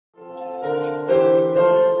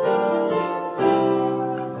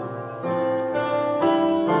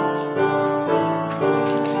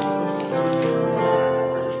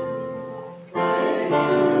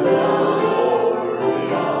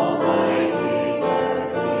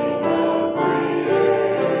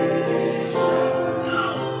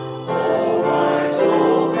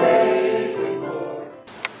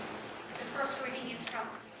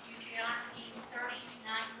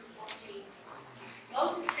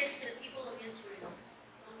Israel,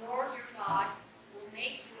 the Lord your God will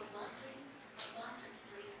make you abundantly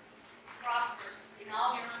prosperous in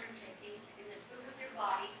all your undertakings, in the fruit of your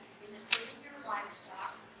body, in the fruit of your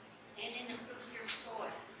livestock, and in the fruit of your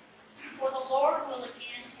soil. For the Lord will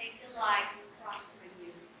again take delight in prospering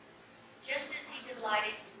you, just as he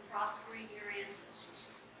delighted in prospering your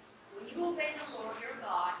ancestors. When you obey the Lord your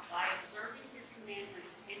God by observing his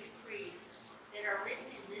commandments and decrees that are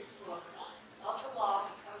written in this book of the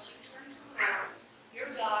law, because you turn to the Lord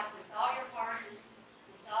your God with all your heart and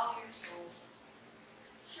with all your soul.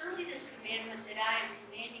 Surely this commandment that I am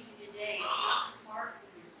commanding you today is not too hard for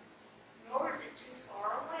you, nor is it too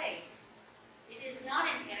far away. It is not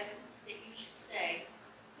in heaven that you should say,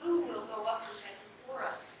 who will go up to heaven for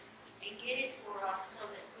us and get it for us so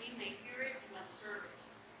that we may hear it and observe it.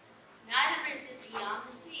 Neither is it beyond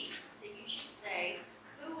the sea that you should say,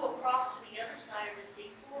 who will cross to the other side of the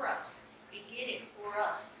sea for us and get it for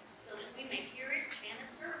us so that we may hear it and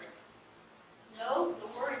observe it. No, the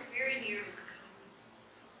word is very near you.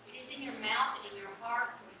 It is in your mouth and in your heart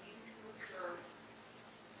for you to observe.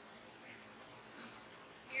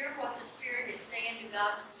 Hear what the Spirit is saying to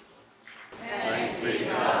God's people. Thanks be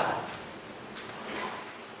to God.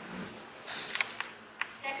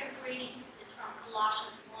 Second reading is from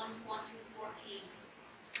Colossians 1:1-14.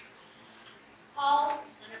 Paul,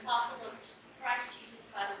 an apostle of Christ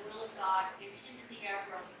Jesus by the will of God, and Timothy our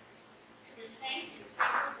brother, to the saints and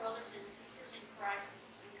faithful brothers and sisters in Christ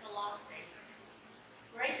in Colossae,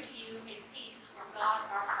 grace to you and peace from God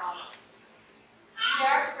our Father. And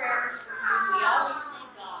our prayers for whom we always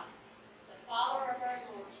thank God, the Father of our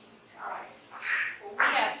Lord Jesus Christ. For we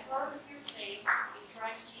have heard of your faith in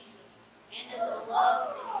Christ Jesus and of the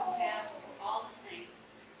love that you have for all the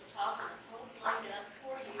saints, because of the hope laid up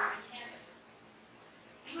for you in heaven.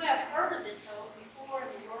 You have heard of this hope before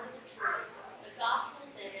in the word of the truth, the gospel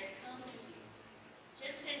that has come to you.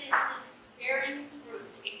 Just as it is bearing fruit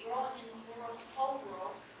and growing in the whole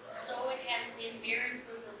world, so it has been bearing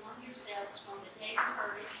fruit among yourselves from the day you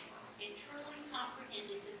heard it and truly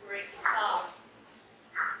comprehended the grace of God.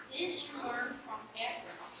 This you learned from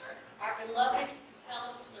Ephraim, our beloved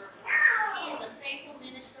fellow servant. He is a faithful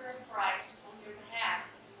minister of Christ on your behalf,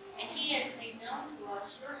 and he has made known to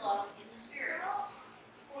us your love in the Spirit.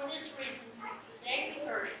 For this reason, since the day we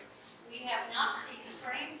heard it, we have not ceased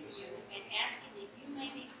praying for you and asking that you may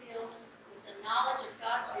be filled with the knowledge of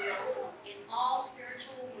God's will in all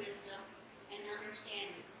spiritual wisdom and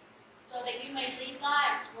understanding, so that you may lead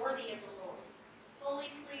lives worthy of the Lord, fully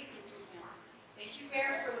pleasing to him, as you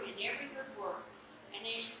bear fruit in every good work, and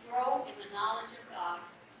as you grow in the knowledge of God.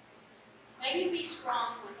 May you be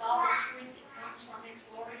strong with all the strength that comes from his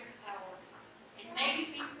glorious power, and may you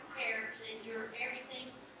be prepared to endure everything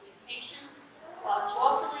with patience, while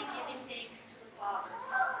joyfully giving thanks to the Father,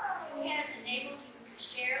 who has enabled you to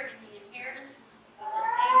share in the inheritance of the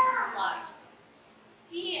saints in the light.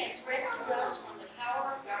 He has rescued us from the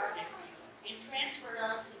power of darkness and transferred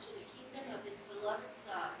us into the kingdom of his beloved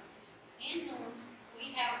Son, in whom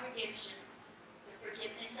we have redemption, the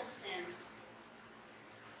forgiveness of sins.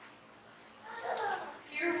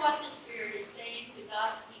 Hear what the Spirit is saying to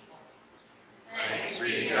God's people. Thanks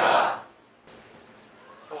be to God.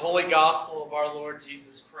 The Holy Gospel of our Lord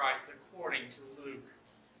Jesus Christ according to Luke.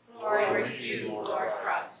 Glory to you, Lord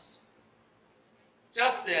Christ.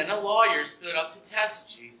 Just then a lawyer stood up to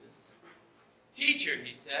test Jesus. Teacher,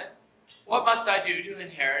 he said, what must I do to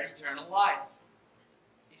inherit eternal life?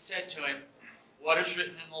 He said to him, what is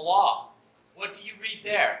written in the law? What do you read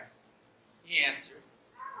there? He answered,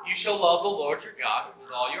 you shall love the Lord your God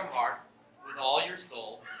with all your heart, with all your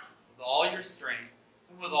soul, with all your strength,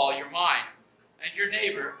 and with all your mind, and your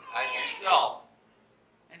neighbor as yourself.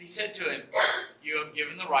 And he said to him, you have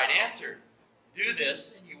given the right answer. Do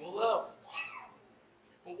this, and you will live.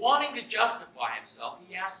 But wanting to justify himself,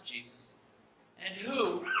 he asked Jesus, and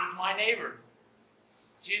who is my neighbor?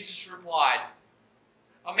 Jesus replied,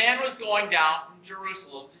 a man was going down from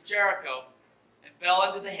Jerusalem to Jericho and fell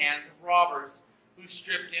into the hands of robbers, who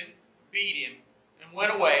stripped him, beat him, and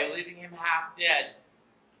went away, leaving him half dead.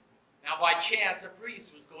 Now by chance a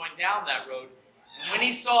priest was going down that road, and when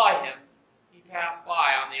he saw him, he passed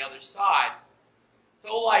by on the other side.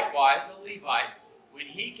 So likewise a Levite, when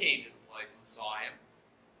he came to the place and saw him,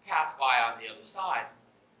 passed by on the other side.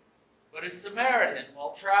 But a Samaritan,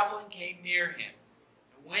 while traveling, came near him,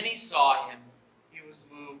 and when he saw him, he was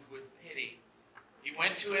moved with pity. He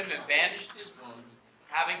went to him and bandaged his wounds,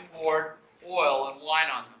 having poured oil and wine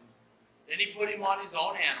on them. Then he put him on his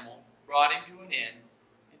own animal, brought him to an inn,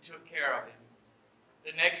 and took care of him.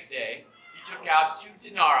 The next day he took out 2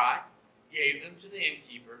 denarii, gave them to the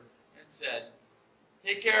innkeeper, and said,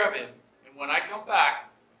 take care of him, and when I come back,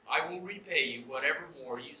 I will repay you whatever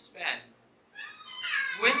more you spend.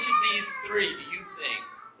 Which of these three do you think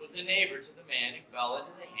was a neighbor to the man who fell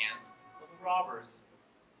into the hands of the robbers?"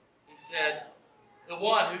 He said, "The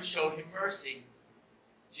one who showed him mercy."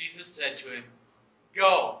 Jesus said to him,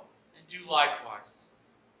 "Go and do likewise."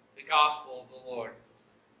 The Gospel of the Lord.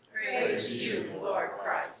 Praise to you, Lord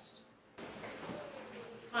Christ.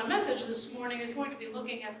 My message this morning is going to be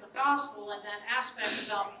looking at the gospel and that aspect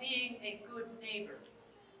about being a good neighbor.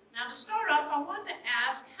 Now, to start off, I want to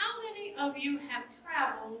ask, how many of you have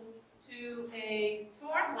traveled to a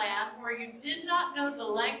foreign land where you did not know the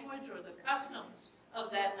language or the customs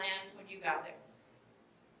of that land when you got there?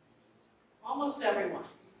 Almost everyone.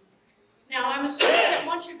 Now, I'm assuming that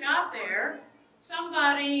once you got there,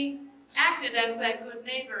 somebody acted as that good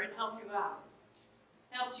neighbor and helped you out.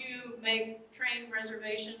 Helped you make train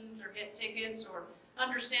reservations or get tickets or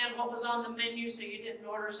understand what was on the menu so you didn't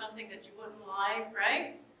order something that you wouldn't like,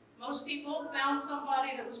 right? Most people found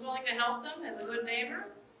somebody that was willing to help them as a good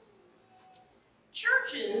neighbor.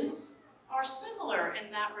 Churches are similar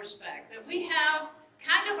in that respect, that we have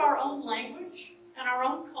kind of our own language and our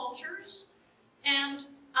own cultures, and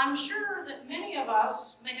I'm sure that many of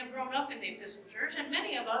us may have grown up in the Episcopal Church, and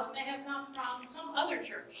many of us may have come from some other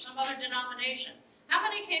church, some other denomination. How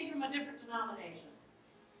many came from a different denomination?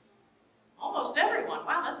 Almost everyone.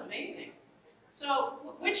 Wow, that's amazing.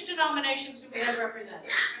 So, which denominations do we have represented?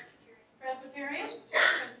 Presbyterian?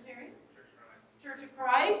 Presbyterian? Church of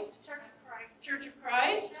Christ? Church of Christ. Church of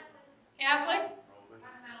Christ? Catholic?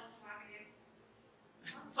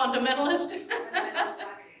 Fundamentalist?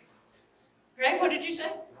 Greg, what did you say?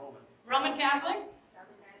 Roman Catholic?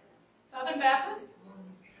 Southern Baptist?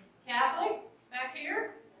 Catholic? Back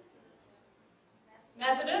here?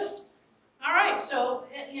 Methodist? All right, so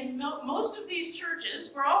in most of these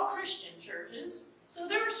churches, we're all Christian churches, so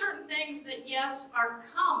there are certain things that, yes, are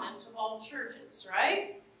common to all churches,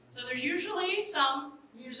 right? So there's usually some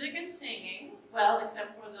music and singing. Well,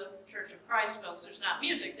 except for the Church of Christ folks, there's not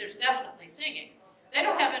music, there's definitely singing. They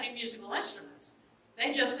don't have any musical instruments.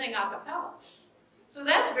 They just sing a cappella. So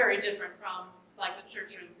that's very different from like the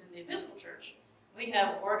church in the Episcopal Church. We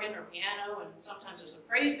have organ or piano, and sometimes there's a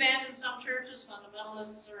praise band in some churches.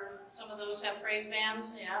 Fundamentalists, or some of those have praise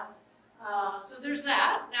bands, yeah. So there's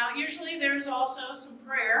that. Now, usually there's also some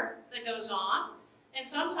prayer that goes on. And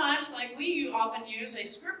sometimes, like we often use a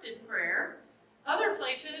scripted prayer. Other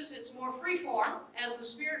places, it's more free form. As the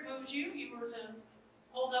Spirit moves you, you were to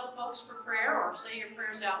hold up folks for prayer or say your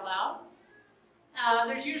prayers out loud.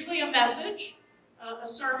 There's usually a message, a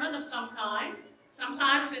sermon of some kind.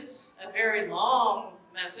 Sometimes it's a very long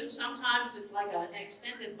message. Sometimes it's like an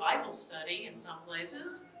extended Bible study in some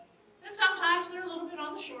places. And sometimes they're a little bit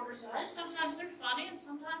on the shorter side. Sometimes they're funny and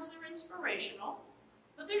sometimes they're inspirational.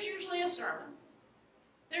 But there's usually a sermon.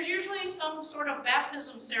 There's usually some sort of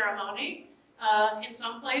baptism ceremony. In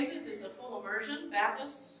some places it's a full immersion.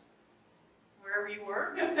 Baptists, wherever you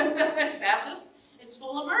were, Baptist, it's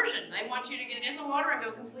full immersion. They want you to get in the water and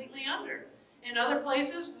go completely under. In other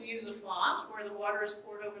places, we use a font where the water is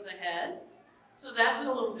poured over the head. So that's a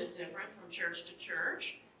little bit different from church to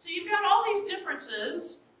church. So you've got all these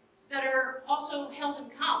differences that are also held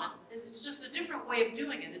in common. It's just a different way of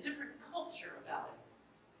doing it, a different culture about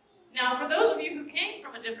it. Now, for those of you who came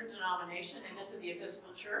from a different denomination and into the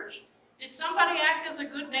Episcopal Church, did somebody act as a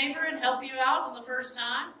good neighbor and help you out on the first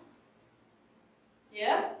time?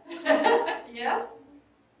 Yes? Yes?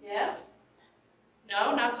 Yes?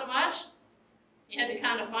 No, not so much? You had to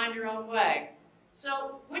kind of find your own way.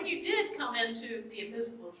 So when you did come into the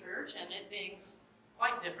Episcopal Church, and it being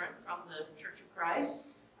quite different from the Church of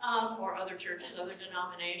Christ, or other churches, other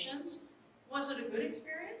denominations, was it a good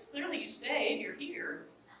experience? Clearly you stayed, you're here.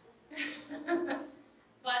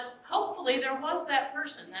 But hopefully there was that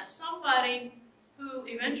person, that somebody who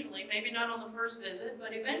eventually, maybe not on the first visit,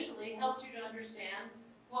 but eventually helped you to understand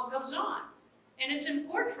what goes on. And it's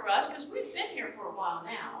important for us, because we've been here for a while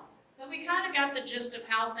now, that we kind of got the gist of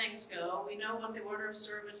how things go. We know what the order of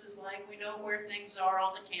service is like. We know where things are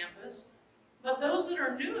on the campus. But those that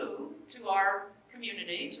are new to our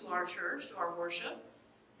community, to our church, to our worship,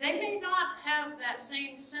 they may not have that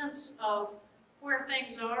same sense of where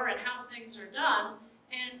things are and how things are done.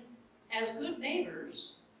 And as good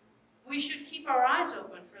neighbors, we should keep our eyes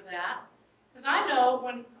open for that. Because I know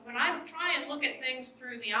when I try and look at things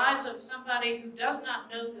through the eyes of somebody who does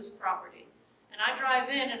not know this property, and I drive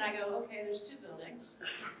in and I go, okay, there's two buildings.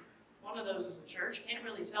 One of those is the church. Can't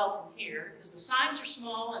really tell from here because the signs are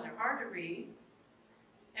small and they're hard to read.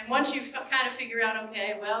 And once you kind of figure out,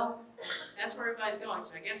 okay, well, that's where everybody's going,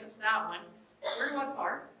 so I guess it's that one. Where do I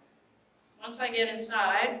park? Once I get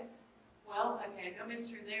inside, well, okay, I come in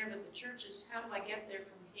through there, but the church is, how do I get there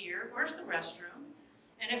from here? Where's the restroom?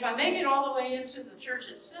 And if I make it all the way into the church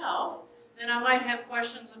itself, then I might have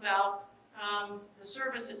questions about the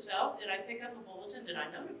service itself. Did I pick up a bulletin? Did I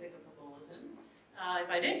know to pick up a bulletin? If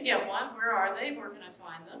I didn't get one, where are they? Where can I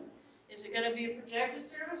find them? Is it going to be a projected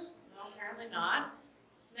service? No, apparently not.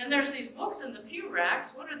 Then there's these books in the pew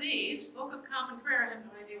racks. What are these? Book of Common Prayer. I have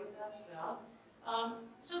no idea what that's about.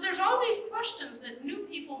 So there's all these questions that new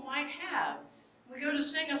people might have. We go to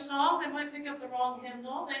sing a song, they might pick up the wrong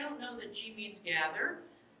hymnal. They don't know that G means gather.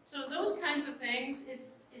 So those kinds of things,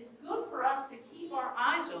 it's good for us to keep our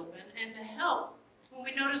eyes open and to help when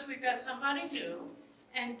we notice we've got somebody new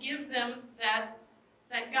and give them that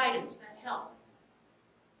guidance, that help.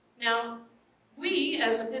 Now, we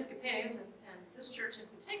as Episcopalians, and this church in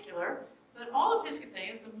particular, but all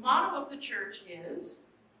Episcopalians, the motto of the church is,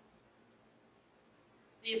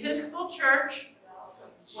 the Episcopal Church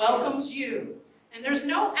welcomes you. And there's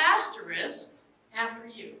no asterisk after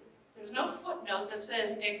you. There's no footnote that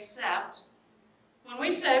says except. When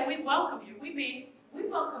we say we welcome you, we mean we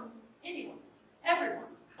welcome anyone, everyone,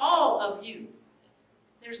 all of you.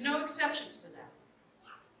 There's no exceptions to that.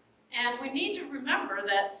 And we need to remember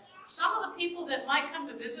that some of the people that might come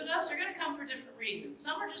to visit us are going to come for different reasons.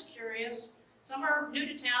 Some are just curious. Some are new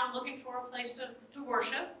to town looking for a place to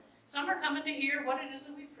worship. Some are coming to hear what it is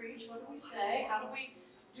that we preach, what do we say, how do we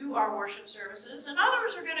do our worship services. And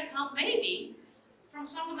others are going to come maybe from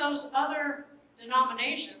some of those other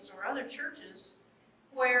denominations or other churches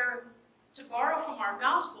where, to borrow from our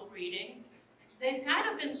gospel reading, they've kind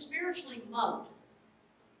of been spiritually mugged.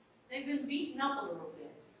 They've been beaten up a little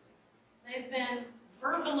bit. They've been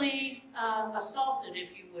verbally assaulted,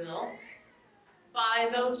 if you will, by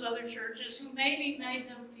those other churches who maybe made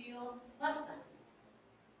them feel less than,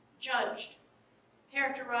 judged,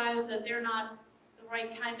 characterized that they're not the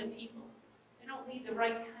right kind of people. They don't lead the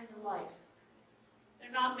right kind of life.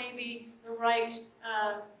 They're not maybe the right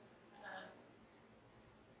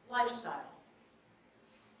lifestyle.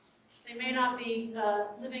 They may not be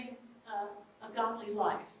living a godly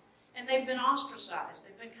life. And they've been ostracized.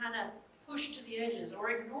 They've been kind of pushed to the edges or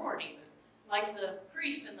ignored even. Like the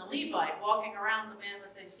priest and the Levite walking around the man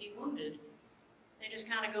that they see wounded. They just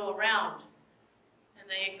kind of go around and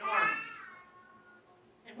they ignore him.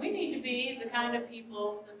 And we need to be the kind of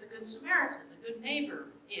people that the Good Samaritan, the good neighbor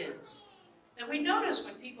is. That we notice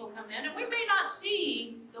when people come in, and we may not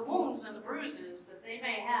see the wounds and the bruises that they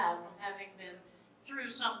may have from having been through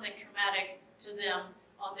something traumatic to them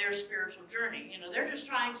on their spiritual journey. You know, they're just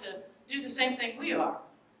trying to do the same thing we are.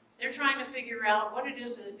 They're trying to figure out what it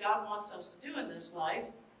is that God wants us to do in this life,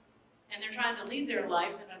 and they're trying to lead their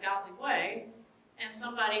life in a godly way, and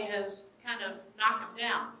somebody has kind of knocked them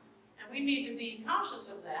down. And we need to be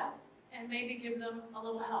conscious of that and maybe give them a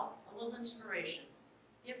little help, a little inspiration.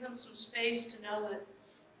 Give them some space to know that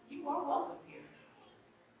you are welcome here.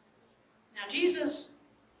 Now Jesus,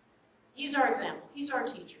 he's our example. He's our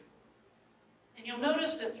teacher. And you'll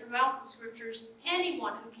notice that throughout the scriptures,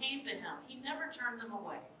 anyone who came to him, he never turned them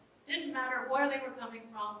away. Didn't matter where they were coming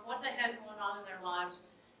from, what they had going on in their lives.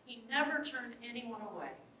 He never turned anyone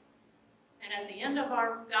away. And at the end of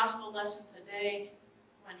our gospel lesson today,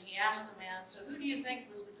 when he asked the man, so who do you think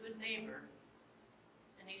was the good neighbor?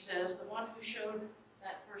 And he says, the one who showed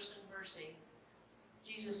that person mercy.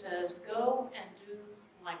 Jesus says, go and do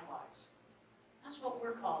likewise. That's what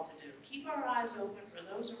we're called to do. Keep our eyes open for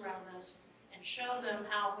those around us and show them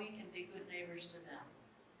how we can be good neighbors to them.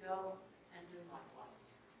 Go and do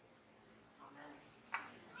likewise.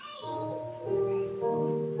 Amen.